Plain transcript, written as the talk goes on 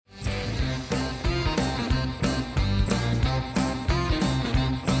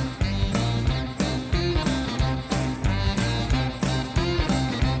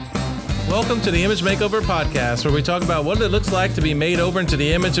Welcome to the Image Makeover Podcast, where we talk about what it looks like to be made over into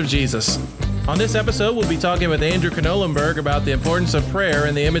the image of Jesus. On this episode, we'll be talking with Andrew Knolenberg about the importance of prayer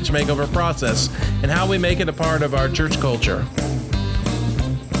in the image makeover process and how we make it a part of our church culture.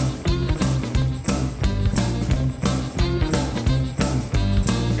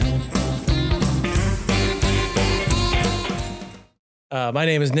 My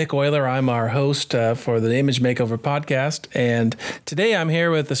name is Nick Euler. I'm our host for the Image Makeover Podcast, and today I'm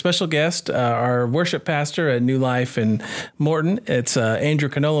here with a special guest, our worship pastor at New Life in Morton. It's Andrew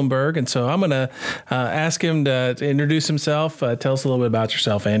Knolenberg, and so I'm going to ask him to introduce himself. Tell us a little bit about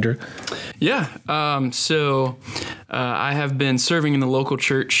yourself, Andrew. Yeah, so I have been serving in the local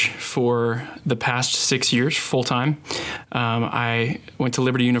church for the past 6 years full-time. I went to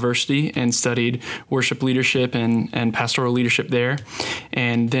Liberty University and studied worship leadership and pastoral leadership there.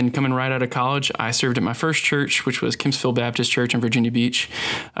 And then coming right out of college, I served at my first church, which was Kempsville Baptist Church in Virginia Beach.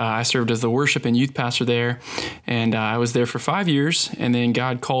 I served as the worship and youth pastor there, and I was there for 5 years. And then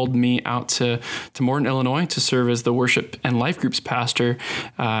God called me out to Morton, Illinois, to serve as the worship and life groups pastor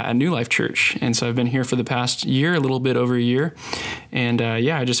at New Life Church. And so I've been here for the past year, a little bit over a year. And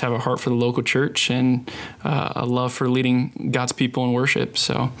I just have a heart for the local church and a love for leading God's people in worship.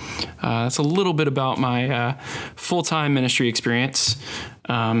 So that's a little bit about my full-time ministry experience.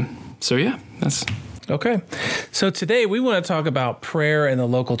 That's okay. So today we want to talk about prayer in the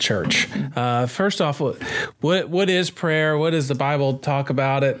local church. First off, what is prayer? What does the Bible talk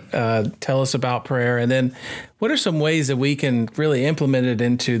about it? Tell us about prayer. And then what are some ways that we can really implement it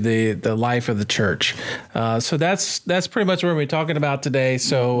into the life of the church? So that's pretty much what we're going to be talking about today.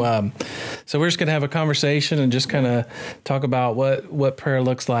 So we're just going to have a conversation and just kind of talk about what prayer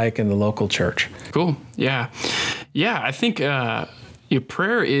looks like in the local church. Cool. Yeah. I think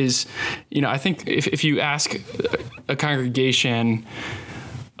prayer is, I think if you ask a congregation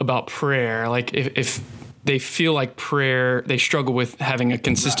about prayer, like if they feel like prayer, they struggle with having a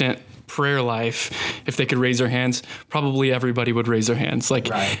consistent prayer life, if they could raise their hands, probably everybody would raise their hands.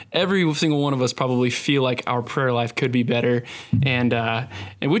 Every single one of us probably feel like our prayer life could be better, and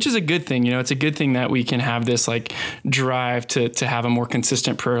which is a good thing. It's a good thing that we can have this like drive to have a more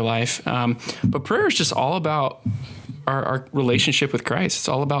consistent prayer life. But prayer is just all about our relationship with Christ. It's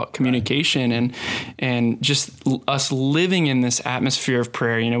all about communication and just us living in this atmosphere of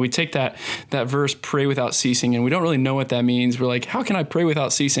prayer. We take that verse, pray without ceasing, and we don't really know what that means. We're like, how can I pray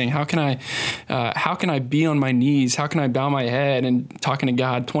without ceasing? How can I be on my knees? How can I bow my head and talking to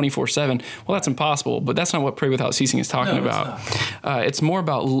God 24/7? Well, that's impossible, but that's not what pray without ceasing is talking about. It's more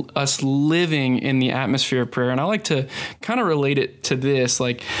about us living in the atmosphere of prayer. And I like to kind of relate it to this.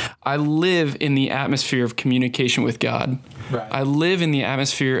 Like, I live in the atmosphere of communication with God. Right. I live in the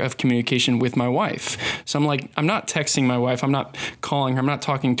atmosphere of communication with my wife. So I'm not texting my wife. I'm not calling her. I'm not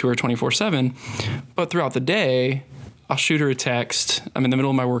talking to her 24/7. But throughout the day, I'll shoot her a text. I'm in the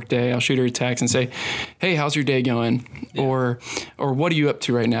middle of my work day. I'll shoot her a text and say, hey, how's your day going? Yeah. Or what are you up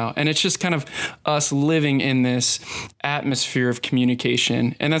to right now? And it's just kind of us living in this atmosphere of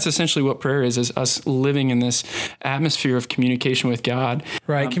communication. And that's essentially what prayer is us living in this atmosphere of communication with God.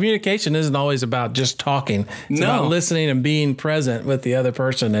 Right. Communication isn't always about just talking. It's about listening and being present with the other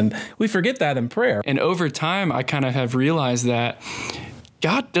person. And we forget that in prayer. And over time, I kind of have realized that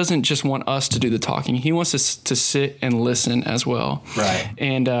God doesn't just want us to do the talking. He wants us to sit and listen as well. Right.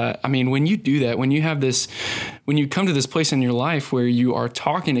 And when you do that, when you come to this place in your life where you are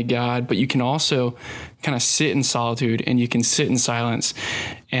talking to God, but you can also kind of sit in solitude and you can sit in silence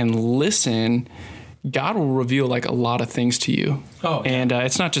and listen, God will reveal like a lot of things to you. Oh, yeah. And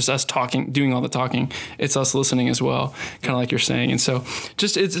it's not just us talking, doing all the talking. It's us listening as well, kind of like you're saying. And so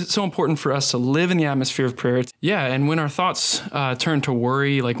it's so important for us to live in the atmosphere of prayer. And when our thoughts turn to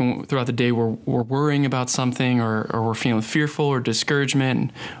worry, like throughout the day we're worrying about something or we're feeling fearful or discouragement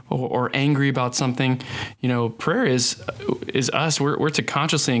or angry about something, prayer is us. We're to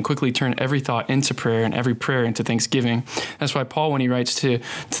consciously and quickly turn every thought into prayer and every prayer into thanksgiving. That's why Paul, when he writes to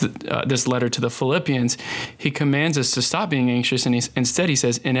this letter to the Philippians, he commands us to stop being anxious, and instead he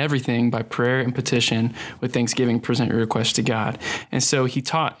says, in everything by prayer and petition with thanksgiving present your requests to God. And so he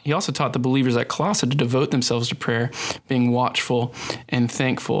also taught the believers at Colossae to devote themselves to prayer, being watchful and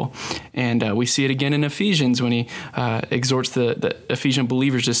thankful. And we see it again in Ephesians when he exhorts the Ephesian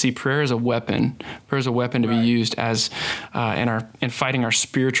believers to see prayer as a weapon. Prayer as a weapon to be used as in fighting our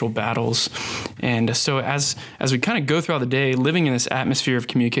spiritual battles. And so as we kind of go throughout the day, living in this atmosphere of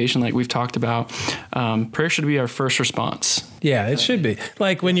communication like we've talked about, prayer should be our first response. Yeah, it should be.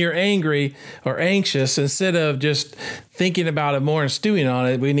 Like when you're angry or anxious, instead of just thinking about it more and stewing on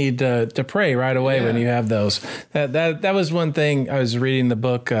it, we need to pray right away when you have those. That was one thing. I was reading the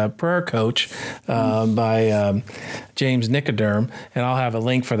book Prayer Coach by James Nicoderm, and I'll have a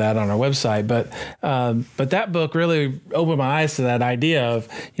link for that on our website. But that book really opened my eyes to that idea of,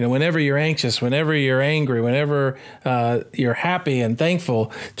 whenever you're anxious, whenever you're angry, whenever you're happy and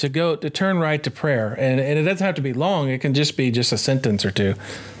thankful, to turn right to prayer. And it doesn't have to be long. It can just be just a sentence or two.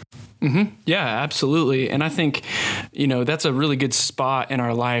 Mm-hmm. Yeah, absolutely. And I think, that's a really good spot in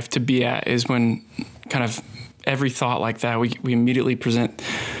our life to be at, is when kind of every thought like that, we immediately present,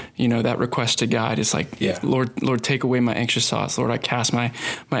 that request to God. It's like, Lord, take away my anxious thoughts. Lord, I cast my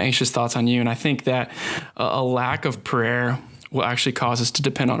anxious thoughts on you. And I think that a lack of prayer will actually cause us to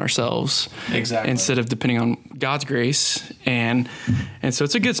depend on ourselves instead of depending on God's grace. And so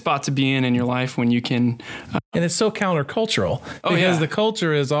it's a good spot to be in your life when you can. And it's so countercultural because the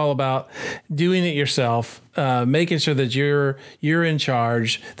culture is all about doing it yourself, making sure that you're in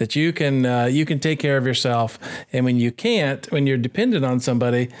charge, that you can take care of yourself. And when you can't, when you're dependent on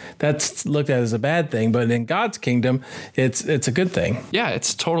somebody, that's looked at as a bad thing. But in God's kingdom, it's a good thing. Yeah,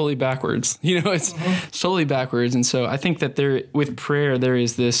 it's totally backwards. It's totally backwards. And so I think that with prayer, there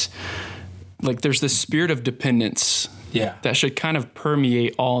is this, there's this spirit of dependence that should kind of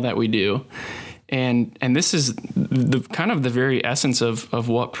permeate all that we do. And this is the kind of the very essence of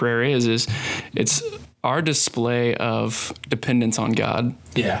what prayer is it's our display of dependence on God.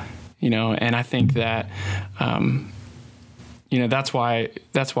 Yeah. And I think that, that's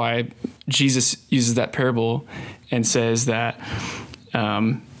why Jesus uses that parable and says that,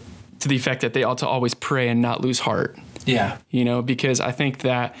 to the effect that they ought to always pray and not lose heart. Yeah. Because I think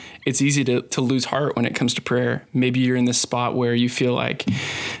that it's easy to lose heart when it comes to prayer. Maybe you're in this spot where you feel like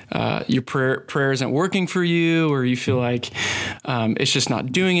your prayer isn't working for you, or you feel like it's just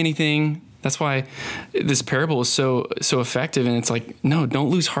not doing anything. That's why this parable is so effective. And it's like, no,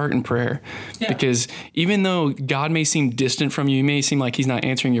 don't lose heart in prayer. Yeah. Because even though God may seem distant from you, it may seem like he's not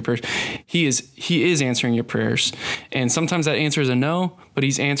answering your prayers, he is answering your prayers. And sometimes that answer is a no, but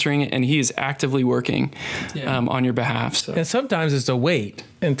he's answering it, and he is actively working on your behalf. So. And sometimes it's a wait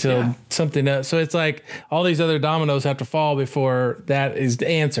until something else. So it's like all these other dominoes have to fall before that is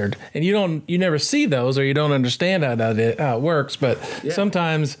answered. And you never see those, or you don't understand how it works. But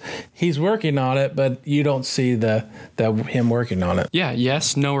sometimes he's working on it, but you don't see him working on it. Yeah.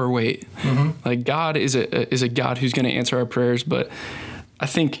 Yes, no, or wait. Mm-hmm. Like God is a God who's going to answer our prayers. But I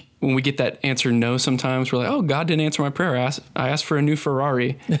think when we get that answer no, sometimes we're like, oh, God didn't answer my prayer. I asked for a new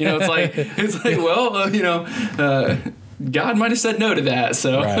Ferrari. It's like, well, God might have said no to that.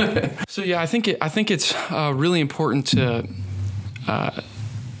 So, So yeah, I think it's really important to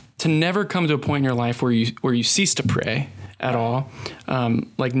never come to a point in your life where you cease to pray at all,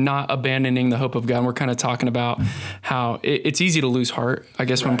 not abandoning the hope of God. And we're kind of talking about how it's easy to lose heart, I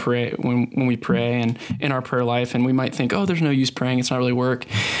guess, when we pray and in our prayer life, and we might think, oh, there's no use praying. It's not really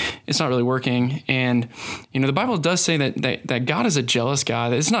working. And, the Bible does say that God is a jealous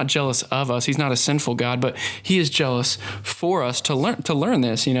God. It's not jealous of us. He's not a sinful God, but he is jealous for us to learn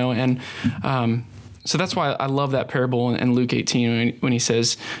this, and, so that's why I love that parable in Luke 18 when he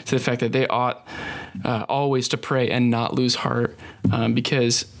says to the fact that they ought always to pray and not lose heart,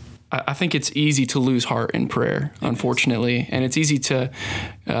 because I think it's easy to lose heart in prayer, unfortunately, and it's easy to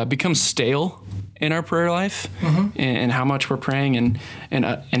become stale in our prayer life, and how much we're praying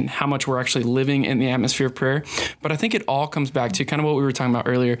and how much we're actually living in the atmosphere of prayer. But I think it all comes back to kind of what we were talking about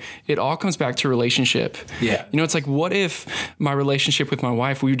earlier. It all comes back to relationship. Yeah. It's like, what if my relationship with my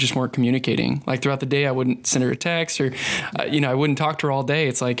wife, we just weren't communicating? Like throughout the day, I wouldn't send her a text, or, I wouldn't talk to her all day.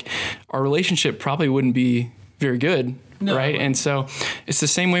 It's like our relationship probably wouldn't be very good. No. Right. And so it's the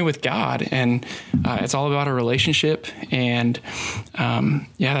same way with God, and it's all about a relationship, and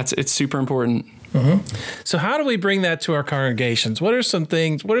it's super important. Mm-hmm. So how do we bring that to our congregations? What are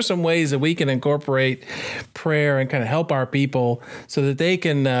some ways that we can incorporate prayer and kind of help our people so that they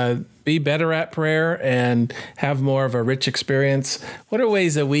can be better at prayer and have more of a rich experience? What are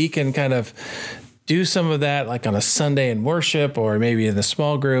ways that we can kind of do some of that, like on a Sunday in worship, or maybe in the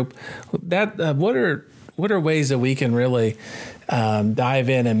small group? What are ways that we can really dive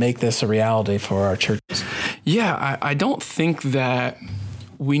in and make this a reality for our churches? Yeah, I don't think that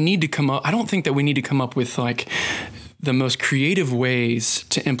we need to come up with like the most creative ways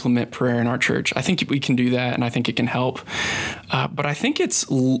to implement prayer in our church. I think we can do that, and I think it can help. But I think it's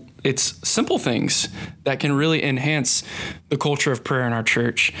simple things that can really enhance the culture of prayer in our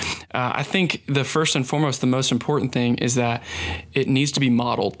church. I think the first and foremost, the most important thing is that it needs to be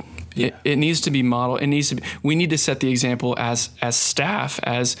modeled. It needs to be modeled. We need to set the example as staff,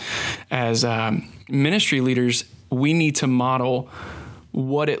 as ministry leaders. We need to model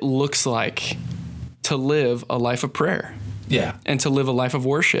what it looks like to live a life of prayer. Yeah. And to live a life of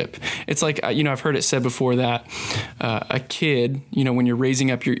worship. It's like, I've heard it said before that a kid, when you're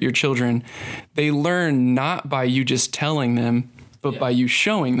raising up your children, they learn not by you just telling them, but by you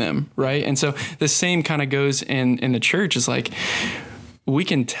showing them, right? And so the same kind of goes in the church. Is like, we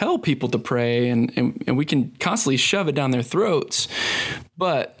can tell people to pray and we can constantly shove it down their throats,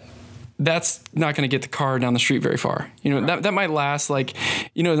 but that's not going to get the car down the street very far. That might last like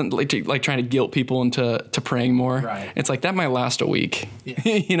trying to guilt people into praying more. Right. It's like that might last a week,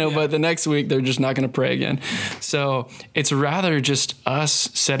 but the next week they're just not going to pray again. So it's rather just us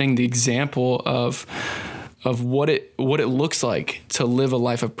setting the example of what it looks like to live a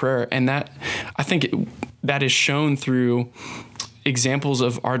life of prayer. And that, I think that is shown through examples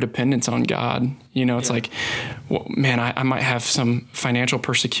of our dependence on God. It's like, well, man, I might have some financial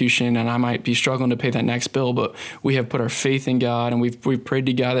persecution and I might be struggling to pay that next bill, but we have put our faith in God and we've prayed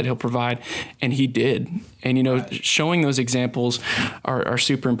to God that He'll provide, and He did. And, showing those examples are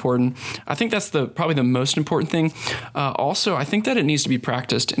super important. I think that's probably the most important thing. Also, I think that it needs to be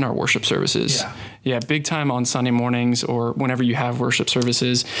practiced in our worship services. Yeah, big time on Sunday mornings or whenever you have worship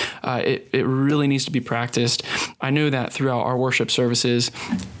services. It really needs to be practiced. I know that throughout our worship services,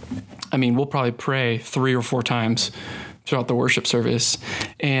 we'll probably pray 3 or 4 times throughout the worship service.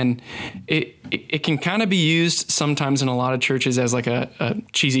 And it can kind of be used sometimes in a lot of churches as like a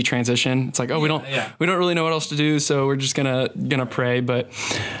cheesy transition. It's like, we don't really know what else to do, so we're just gonna pray. But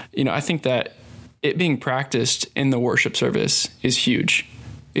I think that it being practiced in the worship service is huge.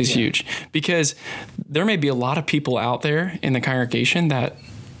 Huge, because there may be a lot of people out there in the congregation that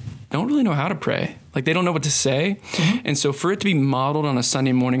don't really know how to pray. Like, they don't know what to say. Mm-hmm. And so for it to be modeled on a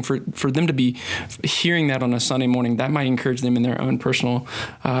Sunday morning, for them to be hearing that on a Sunday morning, that might encourage them in their own personal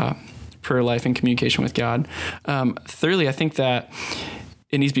prayer life and communication with God. Thirdly, I think that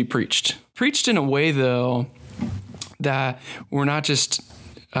it needs to be preached in a way, though, that we're not just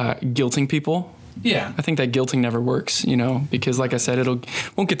guilting people. Yeah. I think that guilting never works, because like I said,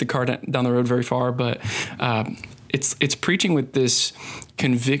 won't get the car down the road very far, but it's preaching with this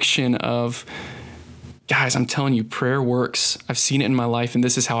conviction of, guys, I'm telling you, prayer works. I've seen it in my life, and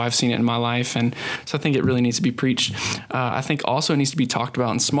this is how I've seen it in my life. And so I think it really needs to be preached. I think also it needs to be talked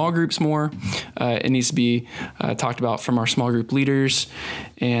about in small groups more. It needs to be talked about from our small group leaders.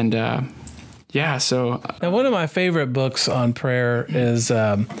 And so. Now, one of my favorite books on prayer is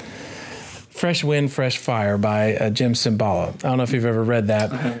Fresh Wind, Fresh Fire by Jim Cymbala. I don't know if you've ever read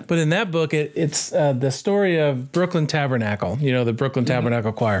that, but in that book, it's the story of Brooklyn Tabernacle, the Brooklyn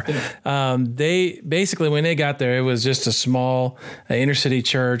Tabernacle Choir. They basically, when they got there, it was just a small inner city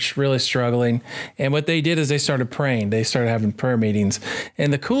church, really struggling. And what they did is they started praying. They started having prayer meetings.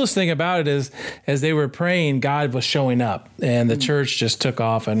 And the coolest thing about it is, as they were praying, God was showing up, and the church just took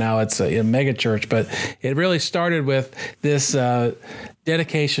off, and now it's a mega church. But it really started with this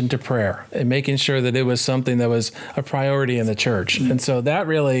dedication to prayer and making sure that it was something that was a priority in the church. And so that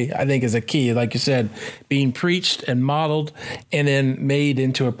really, I think, is a key, like you said, being preached and modeled and then made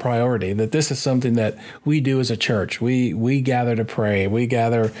into a priority, that this is something that we do as a church. We gather to pray. We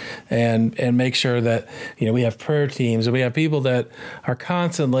gather and make sure that, we have prayer teams and we have people that are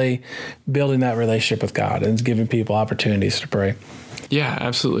constantly building that relationship with God and giving people opportunities to pray. Yeah,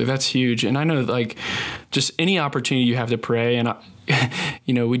 absolutely. That's huge. And I know, like, just any opportunity you have to pray, and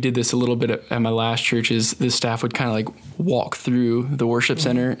we did this a little bit at my last church, is the staff would kind of like walk through the worship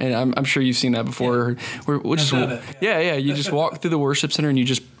center. And I'm sure you've seen that before. We'll just, you just walk through the worship center and you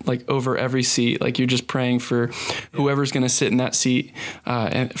just, like, over every seat, like, you're just praying for whoever's going to sit in that seat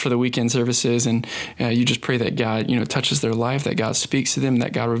for the weekend services. And you just pray that God, touches their life, that God speaks to them,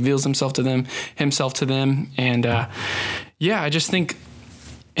 that God reveals himself to them. And I just think,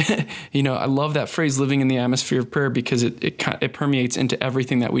 I love that phrase, living in the atmosphere of prayer, because it permeates into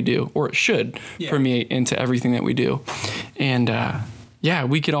everything that we do, or it should permeate into everything that we do. And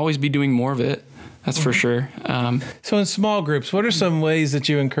we could always be doing more of it. That's for sure. So in small groups, what are some ways that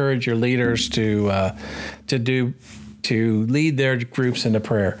you encourage your leaders to lead their groups into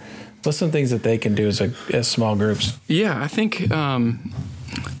prayer? What's some things that they can do as small groups? Yeah, I think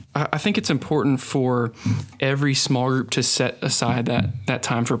it's important for every small group to set aside that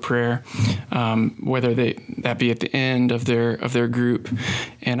time for prayer, whether that be at the end of their group.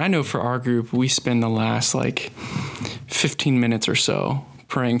 And I know for our group, we spend the last 15 minutes or so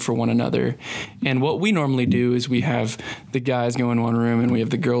praying for one another. And what we normally do is we have the guys go in one room and we have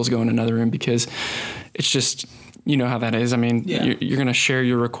the girls go in another room, because it's just, you know how that is. I mean, you're going to share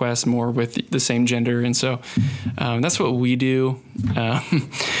your requests more with the same gender. And so that's what we do.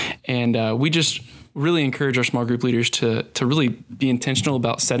 And we just really encourage our small group leaders to really be intentional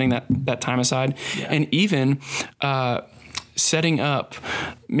about setting that time aside, and even setting up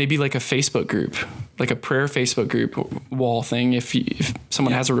maybe like a Facebook group, like a prayer Facebook group wall thing. If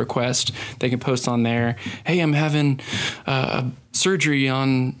someone has a request, they can post on there, hey, I'm having surgery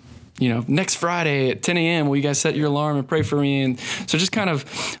on, next Friday at 10 a.m. Will you guys set your alarm and pray for me? And so just kind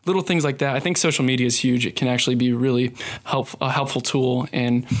of little things like that. I think social media is huge. It can actually be really a helpful tool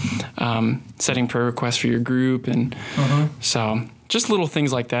in setting prayer requests for your group. And so just little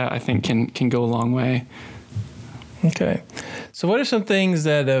things like that, I think can go a long way. Okay. So what are some things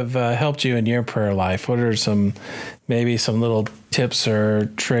that have helped you in your prayer life? What are maybe some little tips or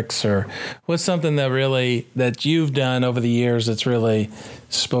tricks, or what's something that you've done over the years that's really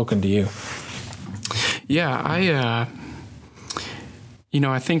spoken to you? Yeah, I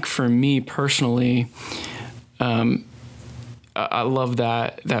think for me personally, I love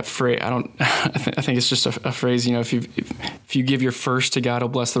that phrase. I think it's just a phrase, if you give your first to God, he'll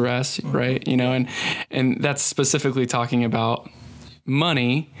bless the rest. Right. And that's specifically talking about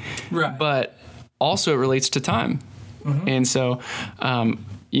money, right? But also it relates to time. And so, I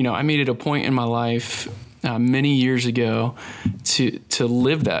made it a point in my life many years ago to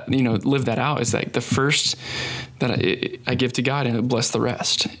live that out. Is like the first that I give to God, and it'll bless the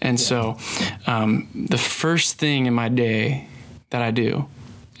rest. And so, the first thing in my day that I do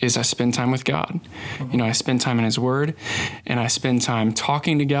is I spend time with God. I spend time in his word, and I spend time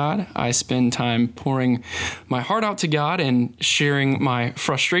talking to God. I spend time pouring my heart out to God and sharing my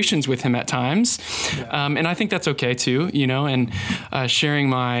frustrations with him at times. And I think that's okay too, and sharing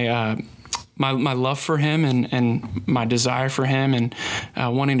my love for him and my desire for him, and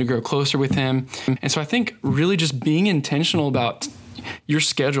wanting to grow closer with him. And so I think really just being intentional about your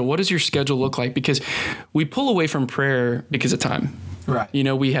schedule. What does your schedule look like? Because we pull away from prayer because of time. Right.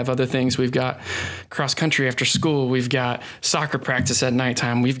 We have other things. We've got cross country after school. We've got soccer practice at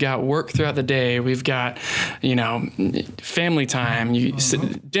nighttime. We've got work throughout the day. We've got, family time,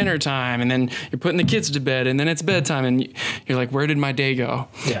 dinner time, and then you're putting the kids to bed, and then it's bedtime, and you're like, where did my day go?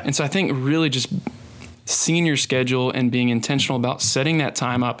 Yeah. And so I think really just seeing your schedule and being intentional about setting that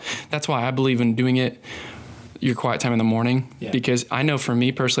time up. That's why I believe in doing it your quiet time in the morning, because I know for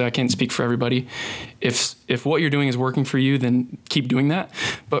me personally, I can't speak for everybody. If what you're doing is working for you, then keep doing that.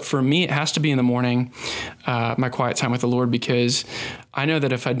 But for me, it has to be in the morning, my quiet time with the Lord, because I know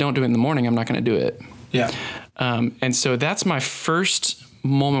that if I don't do it in the morning, I'm not going to do it. Yeah. And so that's my first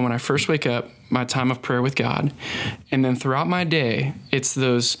moment when I first wake up, my time of prayer with God. And then throughout my day, it's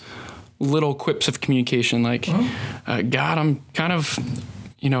those little quips of communication like, God, I'm kind of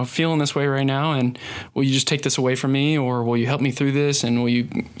feeling this way right now, and will you just take this away from me, or will you help me through this, and will you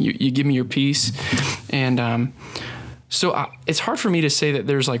give me your peace? And so it's hard for me to say that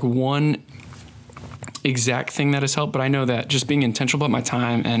there's like one exact thing that has helped, but I know that just being intentional about my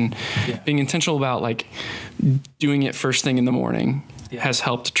time and being intentional about like doing it first thing in the morning has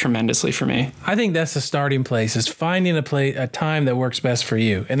helped tremendously for me. I think that's the starting place, is finding a time that works best for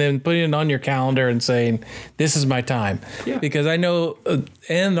you, and then putting it on your calendar and saying, this is my time. Yeah. Because I know,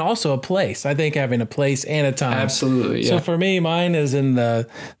 and also a place. I think having a place and a time. Absolutely. So for me, mine is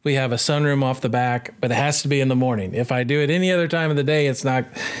we have a sunroom off the back, but it has to be in the morning. If I do it any other time of the day, it's not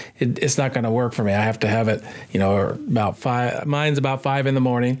going to work for me. I have to have it, about 5. Mine's about 5 in the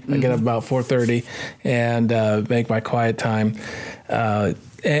morning. I get up about 4:30 and make my quiet time.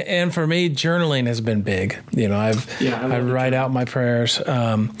 And for me, journaling has been big. I write out my prayers.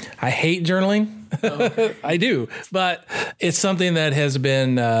 I hate journaling. Oh, okay. I do, but it's something that has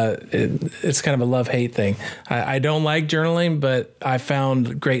been, it's kind of a love-hate thing. I don't like journaling, but I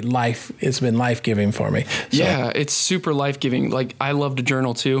found great life. It's been life-giving for me. So. Yeah, it's super life-giving. Like, I love to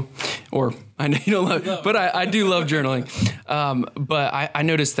journal too, or I know you don't love, but I do love journaling. But I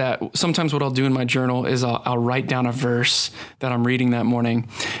noticed that sometimes what I'll do in my journal is I'll write down a verse that I'm reading that morning,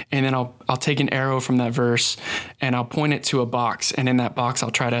 and then I'll take an arrow from that verse and I'll point it to a box, and in that box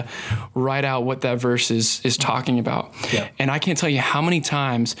I'll try to write out what that verse is talking about. Yeah. And I can't tell you how many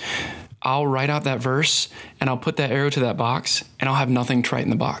times I'll write out that verse and I'll put that arrow to that box and I'll have nothing to write in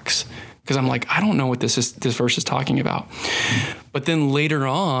the box, because I'm like, I don't know what this verse is talking about. But then later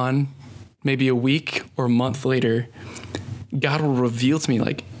on, maybe a week or a month later, God will reveal to me,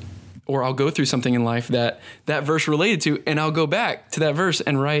 like, or I'll go through something in life that verse related to, and I'll go back to that verse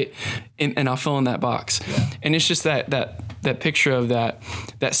and write, and I'll fill in that box. Yeah. And it's just that that picture of that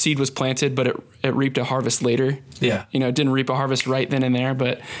seed was planted, but it reaped a harvest later. Yeah. You know, it didn't reap a harvest right then and there,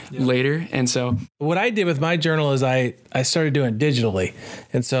 but later. And so what I did with my journal is I started doing it digitally.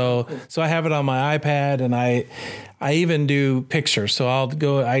 And so I have it on my iPad, and I even do pictures. So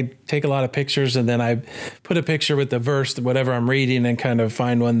I take a lot of pictures, and then I put a picture with the verse, whatever I'm reading, and kind of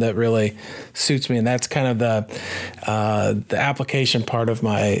find one that really suits me. And that's kind of the application part of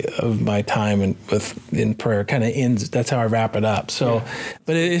my time in prayer. Kind of ends. That's how I wrap it up. So,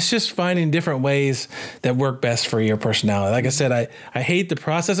 but it's just finding different ways that work best for your personality. Like I said, I hate the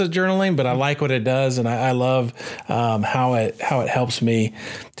process of journaling, but I like what it does, and I love how it helps me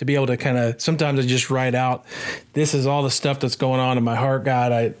to be able to kind of, sometimes I just write out, this is all the stuff that's going on in my heart,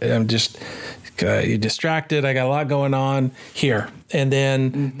 God. I'm just distracted. I got a lot going on here. And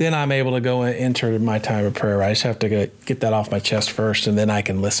then I'm able to go and enter my time of prayer. I just have to get that off my chest first, and then I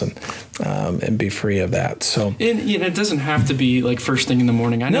can listen and be free of that. So, and it doesn't have to be like first thing in the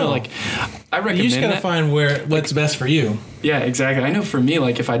morning. I know, like, I recommend you just got to find what's best for you. Yeah, exactly. I know for me,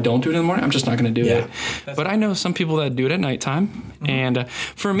 like, if I don't do it in the morning, I'm just not going to do it. But I know some people that do it at nighttime. Mm-hmm. And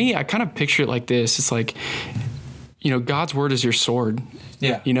for me, I kind of picture it like this. It's like, you know, God's word is your sword.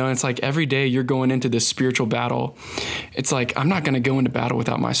 Yeah. You know, it's like every day you're going into this spiritual battle. It's like, I'm not going to go into battle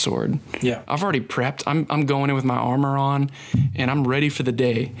without my sword. Yeah. I've already prepped. I'm going in with my armor on, and I'm ready for the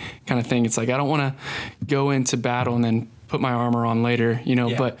day kind of thing. It's like, I don't want to go into battle and then put my armor on later, you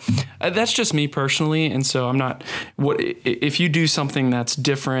know, but that's just me personally. And so I'm not, if you do something that's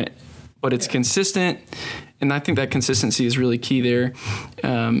different, but it's consistent, and I think that consistency is really key there,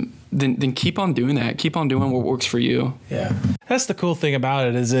 then keep on doing that. Keep on doing what works for you. Yeah. That's the cool thing about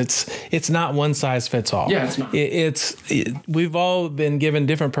it, is it's not one size fits all. Yeah, it's not. We've all been given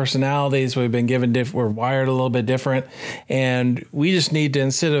different personalities. We've been given we're wired a little bit different, and we just need to,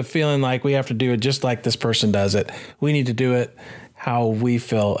 instead of feeling like we have to do it just like this person does it, we need to do it how we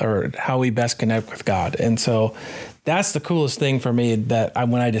feel, or how we best connect with God. And so that's the coolest thing for me,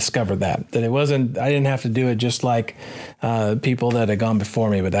 when I discovered that I didn't have to do it just like people that had gone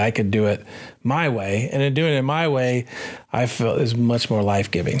before me, but I could do it my way. And in doing it my way, I feel is much more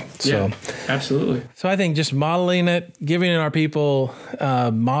life-giving. So, yeah, absolutely. So I think just modeling it, giving our people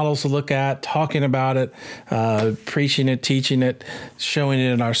models to look at, talking about it, preaching it, teaching it, showing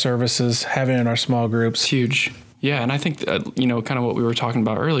it in our services, having it in our small groups. It's huge. Yeah, and I think, you know, kind of what we were talking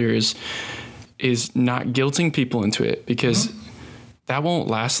about earlier is not guilting people into it, because that won't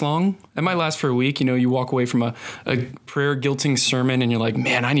last long. It might last for a week. You know, you walk away from a prayer guilting sermon and you're like,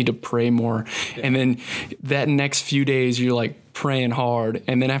 man, I need to pray more. Yeah. And then that next few days you're like praying hard.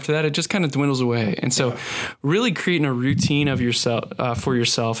 And then after that, it just kind of dwindles away. And so really creating a routine of yourself for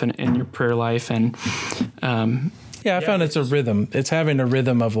yourself and your prayer life. And, I found it's a rhythm. It's having a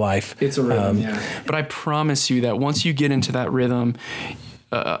rhythm of life. It's a rhythm, But I promise you that once you get into that rhythm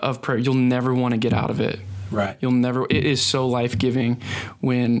of prayer, you'll never want to get out of it. Right. It is so life-giving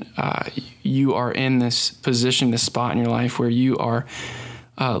when you are in this position, this spot in your life where you are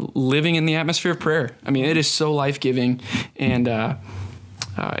living in the atmosphere of prayer. I mean, it is so life-giving. And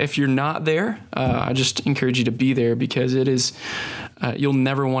if you're not there, I just encourage you to be there, because it is, you'll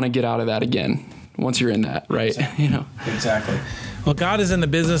never want to get out of that again once you're in that, right? Exactly. You know? Exactly. Well, God is in the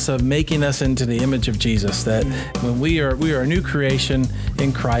business of making us into the image of Jesus, that when we are a new creation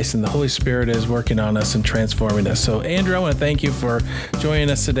in Christ, and the Holy Spirit is working on us and transforming us. So, Andrew, I want to thank you for joining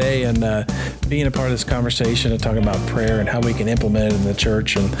us today and being a part of this conversation and talking about prayer and how we can implement it in the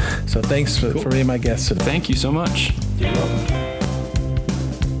church. And so thanks for being my guest today. Thank you so much. You're welcome.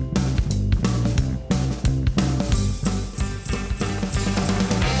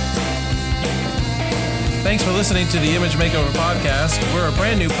 Thanks for listening to the Image Makeover Podcast. We're a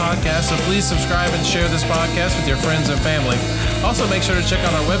brand new podcast, so please subscribe and share this podcast with your friends and family. Also, make sure to check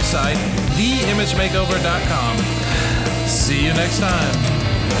out our website, theimagemakeover.com. See you next time.